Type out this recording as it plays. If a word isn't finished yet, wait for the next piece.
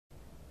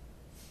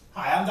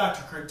Hi, I'm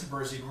Dr. Craig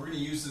Tiburzi, and we're going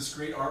to use this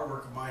great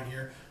artwork of mine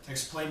here to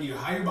explain to you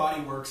how your body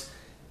works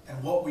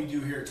and what we do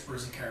here at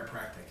Tiburzi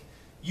Chiropractic.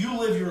 You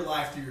live your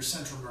life through your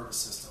central nervous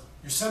system.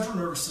 Your central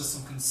nervous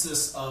system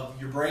consists of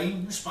your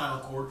brain, your spinal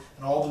cord,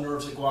 and all the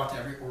nerves that go out to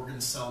every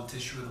organ, cell, and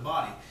tissue of the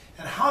body.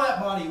 And how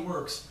that body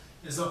works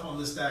is up on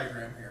this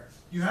diagram here.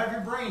 You have your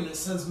brain that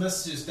sends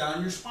messages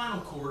down your spinal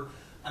cord,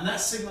 and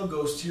that signal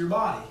goes to your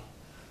body.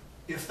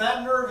 If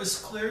that nerve is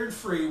clear and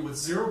free with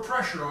zero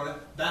pressure on it,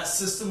 that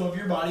system of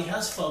your body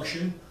has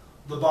function,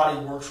 the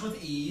body works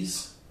with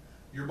ease,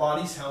 your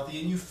body's healthy,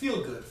 and you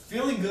feel good.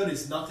 Feeling good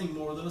is nothing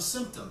more than a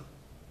symptom.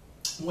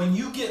 When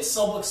you get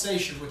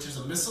subluxation, which is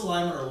a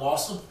misalignment or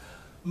loss of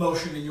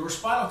motion in your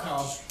spinal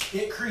column,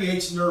 it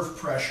creates nerve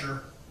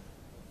pressure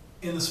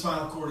in the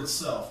spinal cord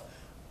itself,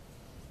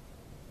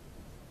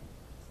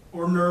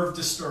 or nerve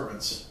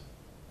disturbance,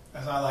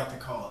 as I like to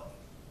call it.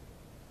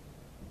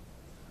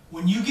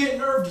 When you get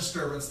nerve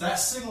disturbance, that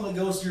signal that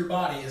goes to your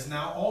body is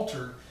now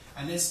altered,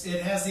 and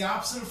it has the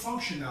opposite of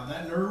function now.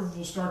 That nerve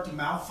will start to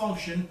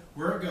malfunction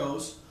where it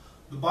goes.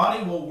 The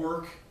body will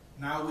work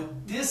now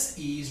with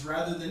dis-ease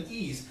rather than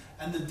ease.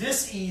 And the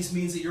dis-ease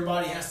means that your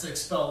body has to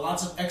expel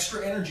lots of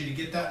extra energy to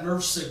get that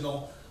nerve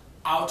signal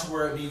out to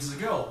where it needs to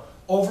go.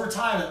 Over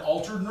time, an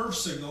altered nerve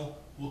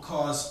signal will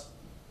cause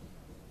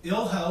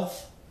ill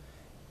health,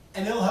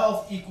 and ill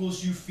health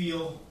equals you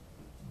feel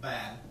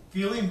bad.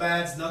 Feeling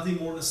bad is nothing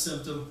more than a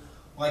symptom,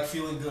 like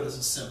feeling good is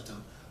a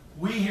symptom.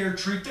 We here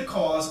treat the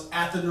cause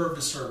at the nerve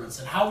disturbance.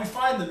 And how we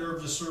find the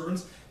nerve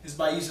disturbance is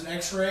by using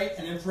X-ray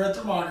and infrared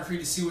thermography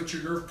to see what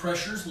your nerve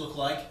pressures look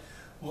like.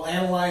 We'll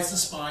analyze the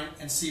spine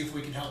and see if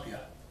we can help you.